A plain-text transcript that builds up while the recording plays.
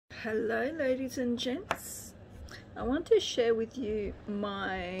Hello ladies and gents, I want to share with you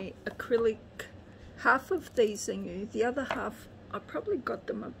my acrylic. Half of these are new, the other half I probably got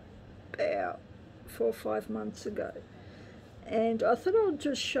them about 4 or 5 months ago, and I thought I'll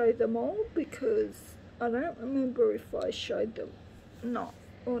just show them all because I don't remember if I showed them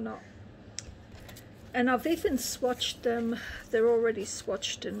or not. And I've even swatched them. They're already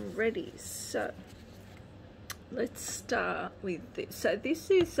swatched and ready. So let's start with this. So this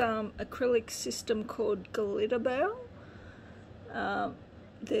is acrylic system called Glitterbels.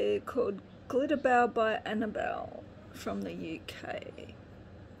 They're called Glitterbels by Annabel from the UK.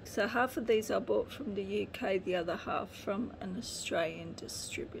 So half of these I bought from the UK, the other half from an Australian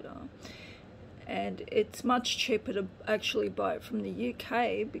distributor. And it's much cheaper to actually buy it from the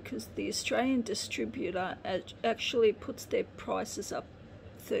UK because the Australian distributor actually puts their prices up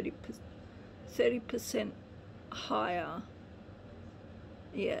 30% higher.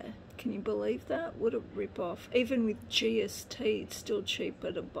 Yeah, can you believe that? What a rip-off. Even with GST, it's still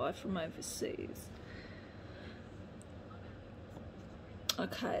cheaper to buy from overseas.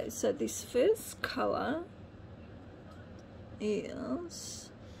 Okay, so this first colour is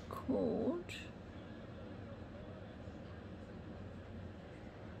called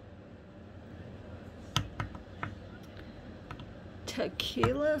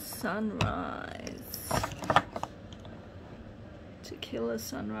Tequila Sunrise. Tequila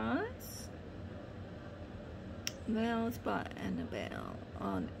Sunrise. Nails by Annabel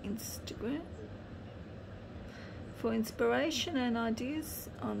on Instagram. For inspiration and ideas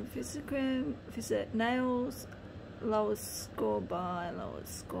on Instagram, visit Nails lowest score by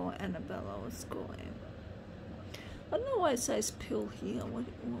lowest score Annabel lowest score M. I don't know why it says pill here.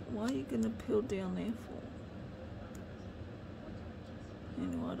 Why are you going to pill down there for?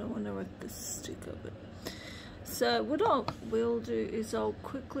 Anyway, I don't want to wreck the stick of it. So what I will do is I'll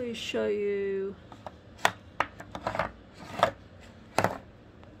quickly show you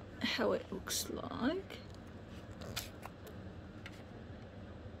how it looks like.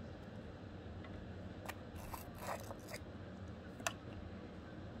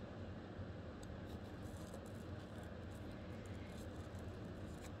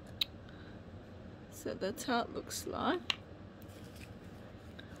 So that's how it looks like.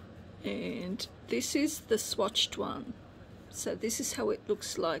 And this is the swatched one. So this is how it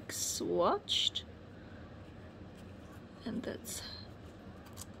looks like swatched. And that's,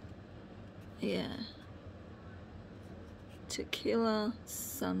 yeah, Tequila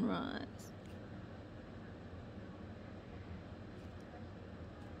Sunrise.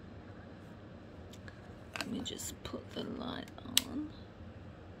 Let me just put the light on.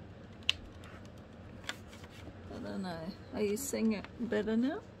 I don't know, are you seeing it better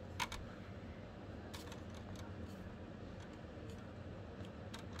now?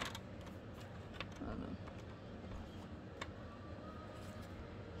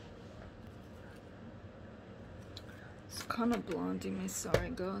 It's kind of blinding me,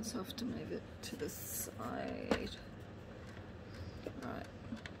 sorry guys, I have to move it to the side. Right.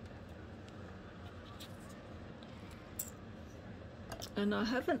 And I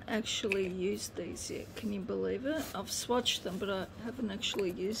haven't actually used these yet, can you believe it? I've swatched them, but I haven't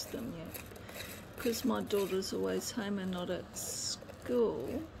actually used them yet. Because my daughter's always home and not at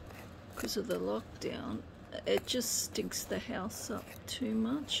school, because of the lockdown, it just stinks the house up too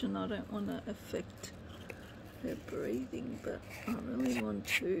much, and I don't want to affect her breathing, but I really want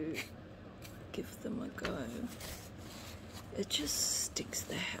to give them a go. It just stinks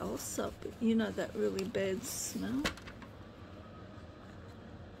the house up, you know, that really bad smell.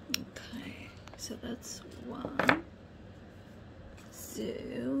 Okay, so that's one.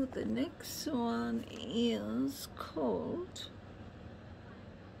 So the next one is called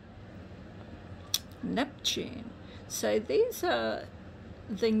Neptune. So these are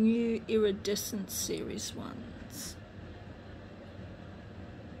the new iridescent series ones.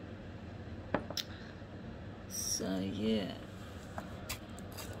 So yeah,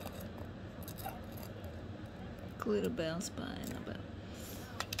 Glitterbels by Annabel.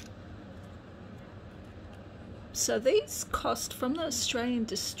 So these cost, from the Australian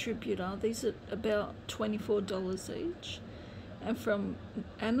distributor, these are about $24 each, and from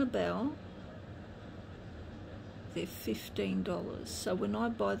Annabel they're $15. So when I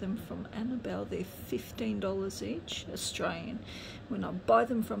buy them from Annabel, they're $15 each, Australian. When I buy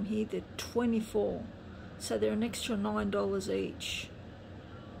them from here, they're $24. So they're an extra $9 each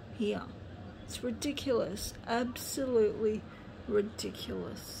here. It's ridiculous, absolutely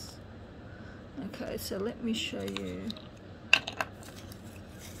ridiculous. Okay, so let me show you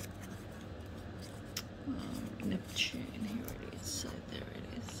Neptune. Here it is. So there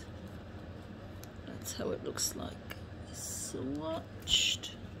it is. that's how it looks like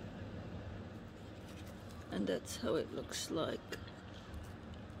swatched, and that's how it looks like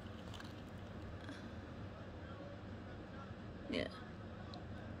yeah.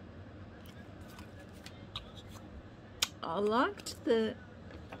 I liked the,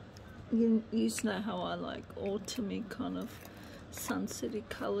 you know how I like autumny kind of sunsetty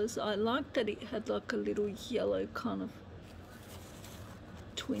colours. I liked that it had like a little yellow kind of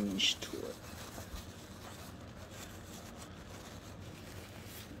twinge to it.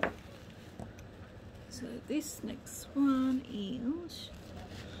 So this next one is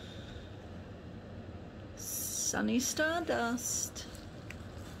Sunny Stardust.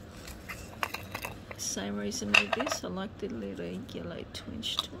 Same reason with this, I like the little yellow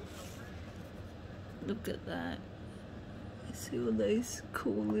twinge to it. Look at that. You see all those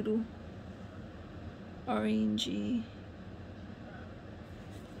cool little orangey.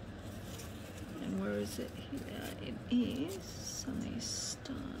 And where is it here? It is Sunny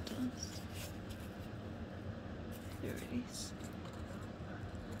Stardust. There it is.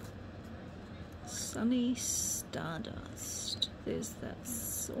 Sunny Stardust. There's that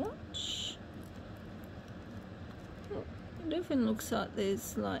swatch. Oh, it even looks like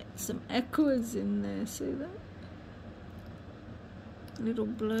there's like some aquas in there. See that? Little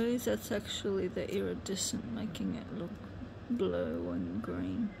blues. That's actually the iridescent making it look blue and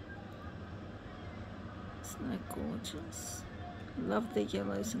green. Isn't that gorgeous? Love the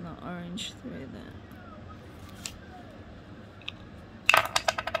yellows and the orange through that.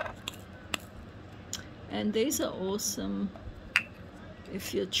 And these are awesome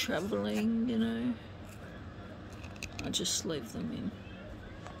if you're traveling, you know. I just leave them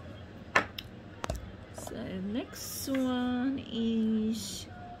in. So next one is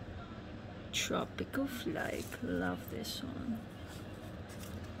Tropical Flake. Love this one.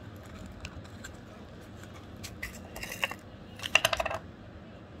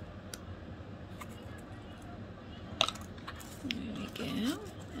 There we go.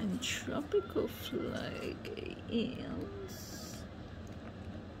 And Tropical Flake is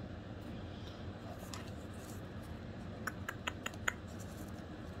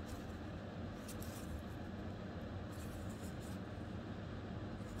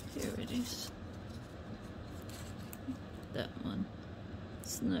here it is. That one.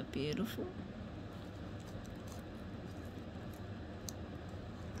 Isn't that beautiful?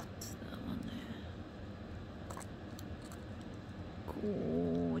 It's that one there.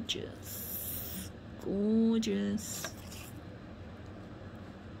 Gorgeous. Gorgeous.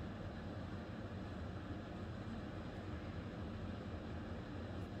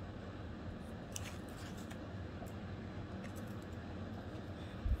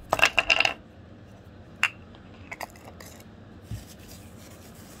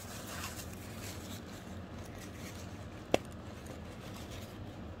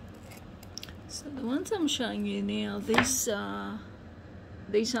 So the ones I'm showing you now, these aren't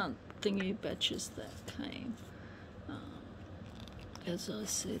the new batches that came. As I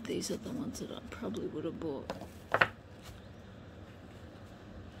said, these are the ones that I probably would have bought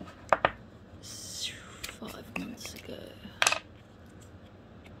 5 months ago.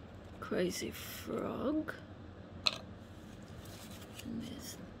 Crazy Frog. And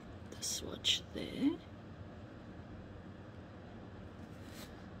there's the swatch there.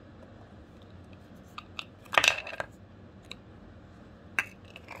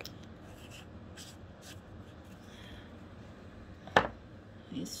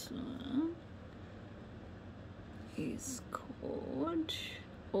 This one is called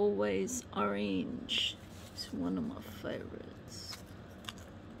Always Orange. It's one of my favorites.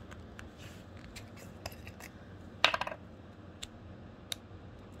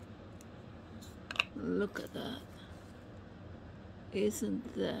 Look at that.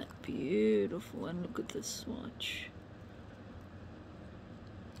 Isn't that beautiful? And look at the swatch.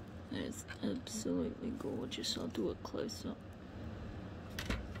 It's absolutely gorgeous. I'll do a close-up.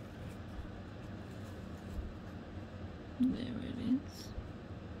 There it is.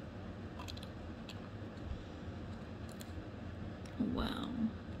 Wow.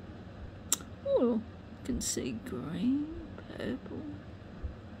 Oh, you can see green, purple.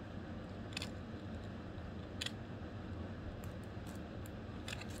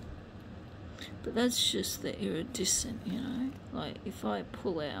 But that's just the iridescent, you know. Like if I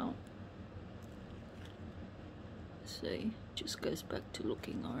pull out, see, it just goes back to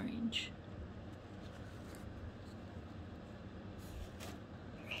looking orange.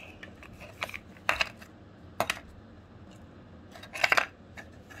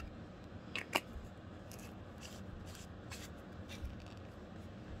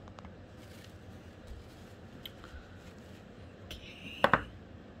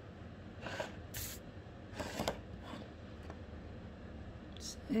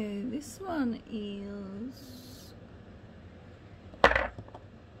 This one is, can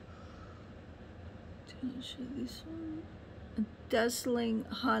I show this one? A dazzling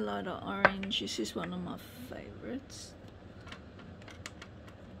highlighter orange. This is one of my favorites.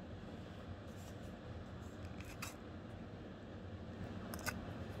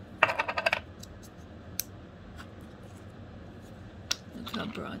 Look how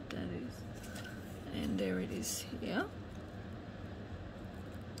bright that is. And there it is here.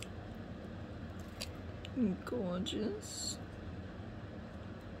 Gorgeous.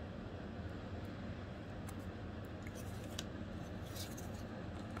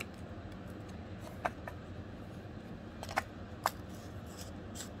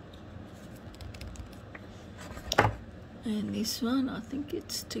 And this one, I think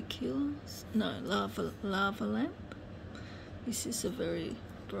it's tequila. No, lava lamp. This is a very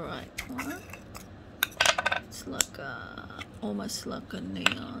bright one. It's like a, almost like a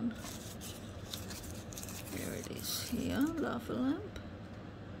neon. There it is here, lava lamp.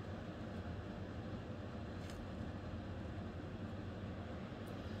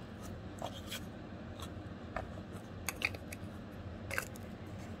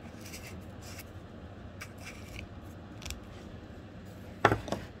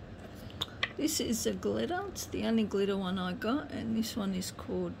 This is a glitter. It's the only glitter one I got, and this one is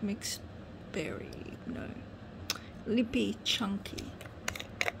called Mixed Berry. No, Lippy Chunky.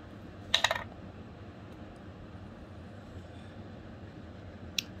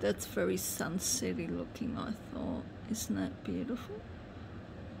 That's very sunsetty looking, I thought. Isn't that beautiful?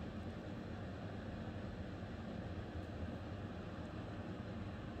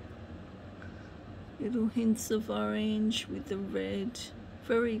 Little hints of orange with the red.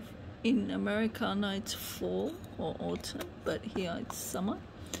 Very, in America I know it's fall or autumn, but here it's summer.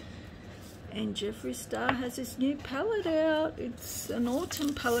 And Jeffree Star has his new palette out. It's an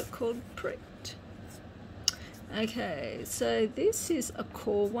autumn palette called Pricked. Okay, so this is a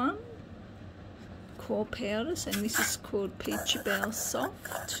core one, core powders, and this is called Peachy Bell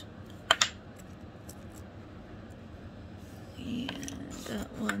Soft. And that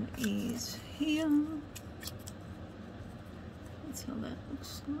one is here. That's how that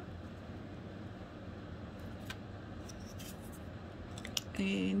looks like.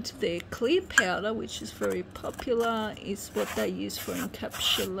 And their clear powder, which is very popular, is what they use for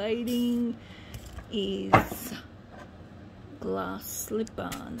encapsulating, is glass slipper,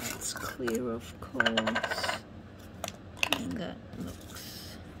 and that's clear, of course, and that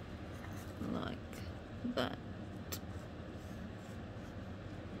looks like that.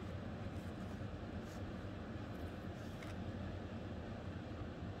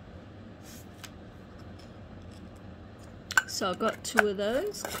 So I got 2 of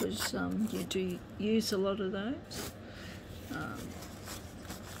those because you do use a lot of those.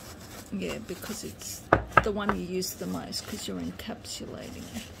 Yeah, because it's the one you use the most because you're encapsulating.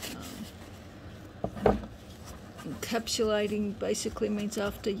 Encapsulating basically means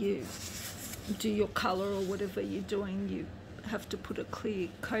after you do your colour or whatever you're doing, you have to put a clear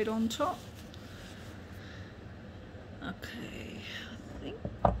coat on top. Okay, I think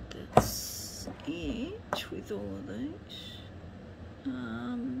that's it with all of these.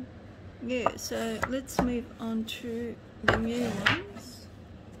 Yeah, so let's move on to the new ones.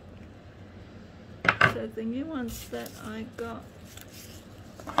 So the new ones that I got,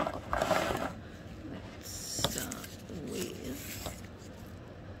 let's start with,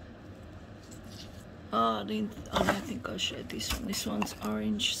 I don't think I showed this one. This one's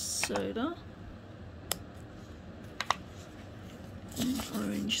orange soda.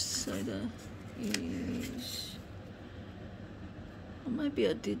 Orange soda is, or maybe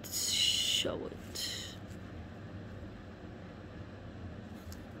I did show it.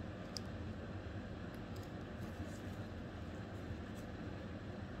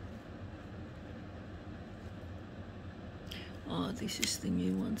 Oh, this is the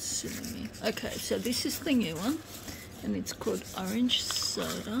new one, silly me. Okay, so this is the new one, and it's called Orange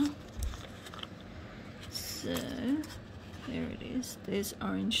Soda. So, there it is. There's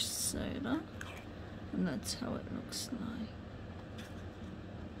Orange Soda, and that's how it looks like.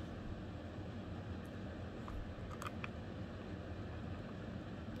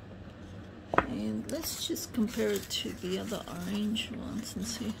 And let's just compare it to the other orange ones and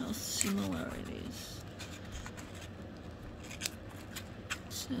see how similar it is.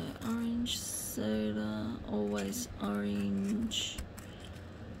 So orange soda, always orange.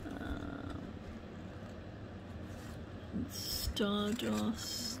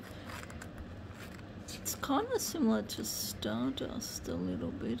 Stardust. It's kind of similar to Stardust a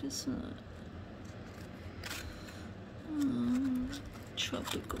little bit, isn't it?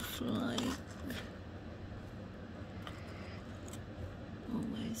 tropical flake.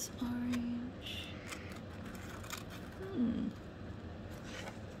 Always orange.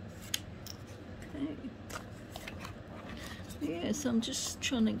 Okay. Yes, I'm just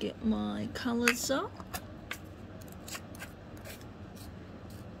trying to get my colours up.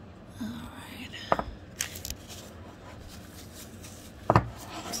 Alright.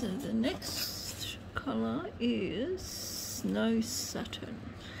 So the next colour is Snow Satin.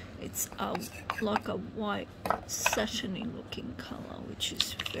 It's like a white satiny looking colour, which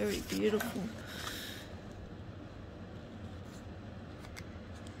is very beautiful.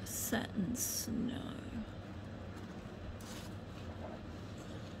 Satin Snow.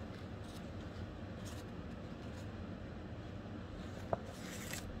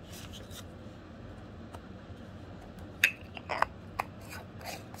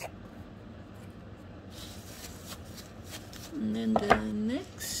 And then the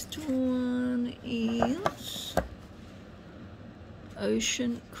next one is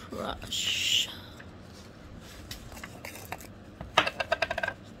Ocean Crush.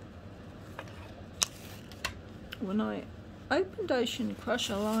 When I opened Ocean Crush,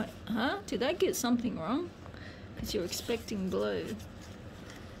 I like, did I get something wrong? Because you're expecting blue.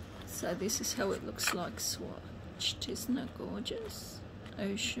 So this is how it looks like swatched. Isn't it gorgeous?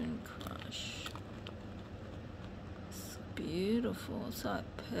 Ocean Crush. Beautiful. It's like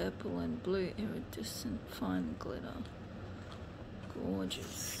purple and blue iridescent fine glitter.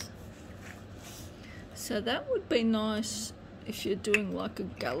 Gorgeous. So that would be nice if you're doing like a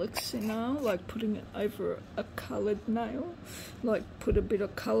galaxy nail, like putting it over a coloured nail, like put a bit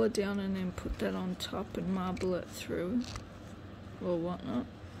of colour down and then put that on top and marble it through or whatnot.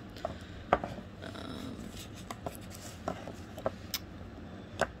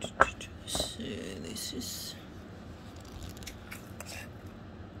 So this is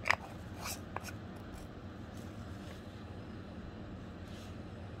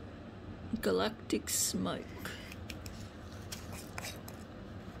Galactic Smoke.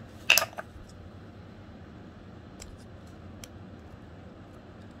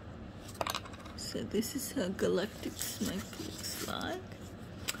 So this is how Galactic Smoke looks like,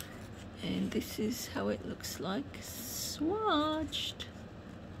 and this is how it looks like swatched.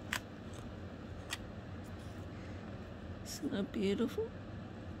 Isn't that beautiful?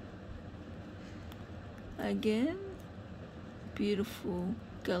 Again, beautiful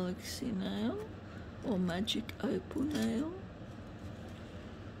galaxy nail or magic opal nail.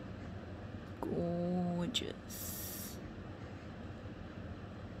 Gorgeous.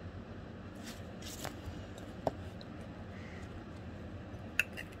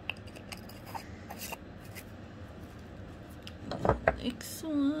 Next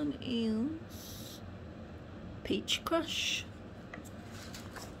one is Peach Crush.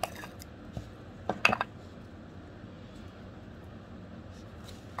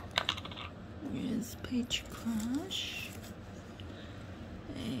 Here's Peach Crush,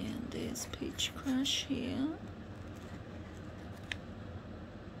 and there's Peach Crush here.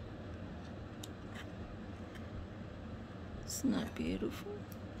 Isn't that beautiful?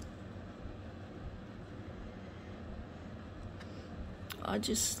 I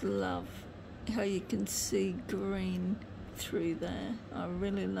just love how you can see green through there. I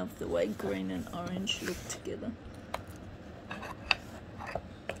really love the way green and orange look together.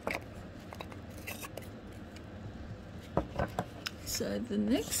 So the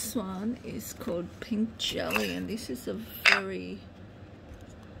next one is called Pink Jelly, and this is a very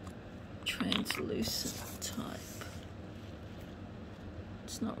translucent type.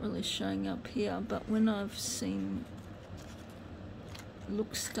 It's not really showing up here, but when I've seen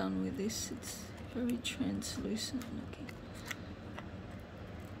looks done with this, it's very translucent looking.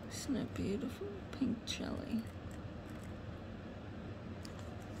 Isn't it beautiful? Pink Jelly.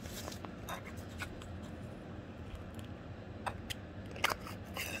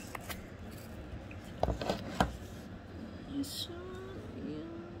 This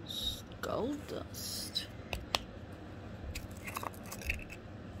one is Gold Dust.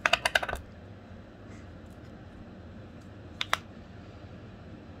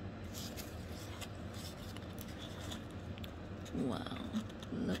 Wow,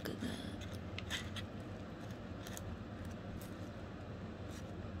 look at that.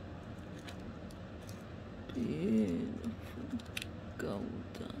 Beautiful gold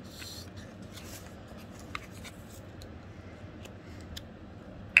dust.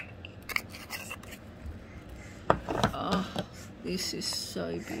 Oh, this is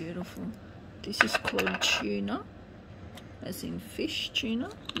so beautiful. This is called tuna, as in fish tuna.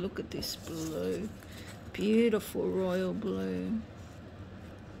 Look at this blue. Beautiful royal blue.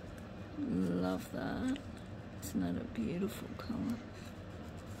 Love that. Isn't that a beautiful colour?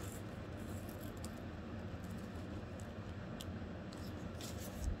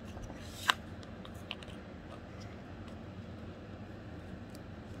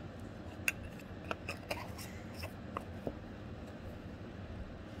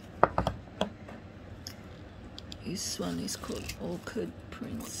 This one is called Orchid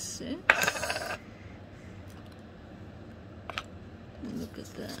Princess. Look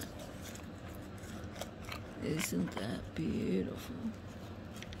at that. Isn't that beautiful?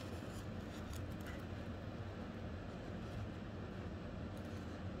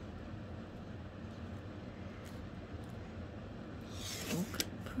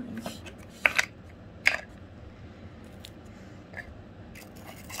 Orchid Princess.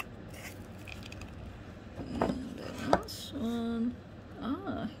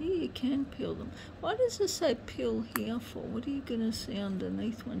 Here you can peel them. Why does it say peel here for? What are you going to see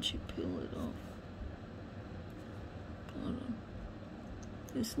underneath once you peel it off? Hold on.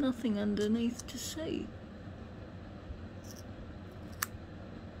 There's nothing underneath to see.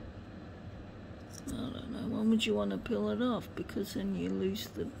 I don't know. Why would you want to peel it off? Because then you lose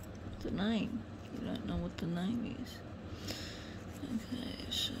the name. You don't know what the name is. Okay,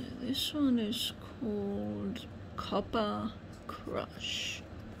 so this one is called Copper Crush.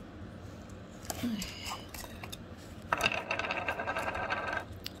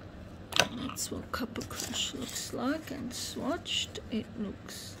 That's what Copper Crush looks like, and swatched it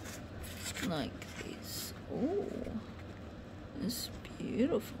looks like this. Oh, it's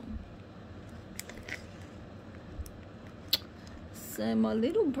beautiful. So my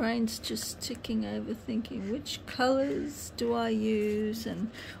little brain's just ticking over thinking which colours do I use,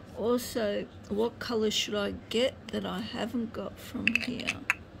 and also what colour should I get that I haven't got from here.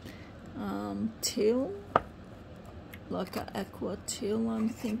 Teal, like an aqua teal, I'm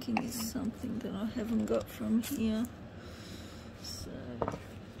thinking is something that I haven't got from here. So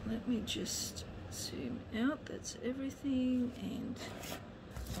let me just zoom out. That's everything, and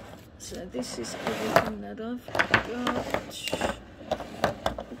so this is everything that I've got.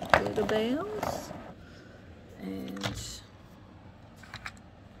 Glitterbels, and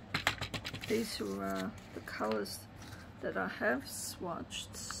these are the colours that I have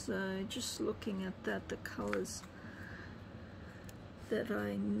swatched. So just looking at that, the colours that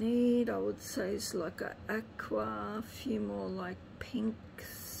I need, I would say is like a aqua, a few more like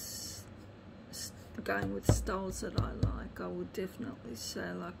pinks, going with styles that I like. I would definitely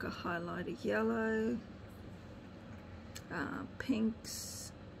say like a highlighter yellow,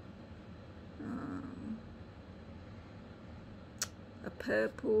 pinks, a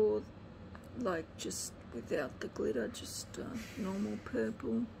purple, like just without the glitter, just normal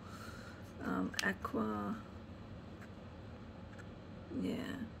purple, aqua, yeah,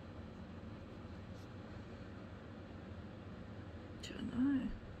 don't know.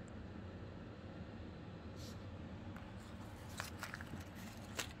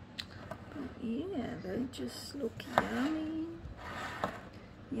 But yeah, they just look yummy,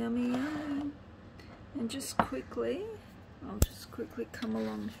 yummy, yummy. And just quickly, I'll just quickly come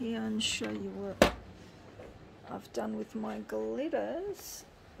along here and show you what I've done with my glitters.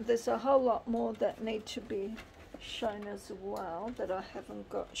 There's a whole lot more that need to be shown as well that I haven't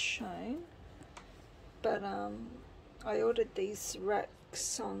got shown, but I ordered these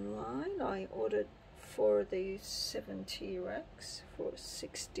racks online. I ordered 4 of these 70 racks for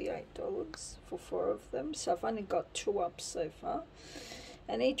 $68 for 4 of them, so I've only got 2 up so far,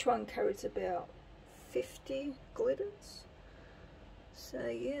 and each one carries about 50 glitters. So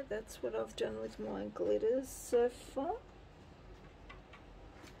yeah, that's what I've done with my glitters so far.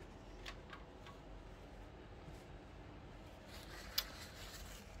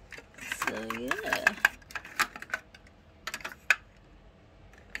 So yeah,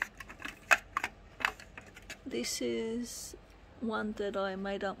 this is one that I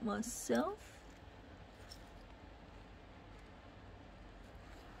made up myself.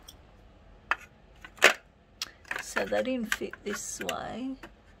 So they didn't fit this way,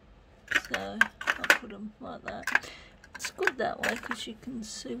 so I'll put them like that. It's good that way because you can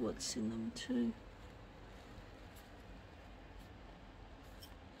see what's in them too.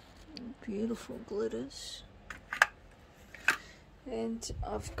 Beautiful glitters. And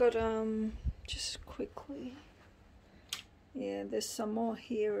I've got just quickly, yeah, there's some more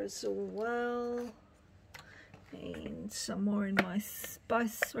here as well, and some more in my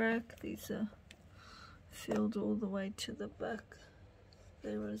spice rack. These are filled all the way to the back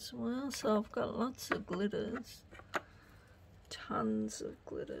there as well. So I've got lots of glitters, tons of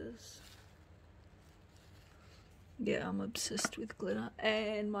glitters. Yeah, I'm obsessed with glitter.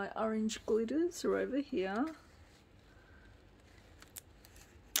 And my orange glitters are over here.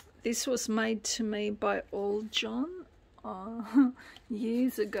 This was made to me by All John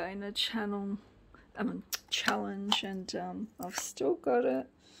years ago in a challenge, and I've still got it.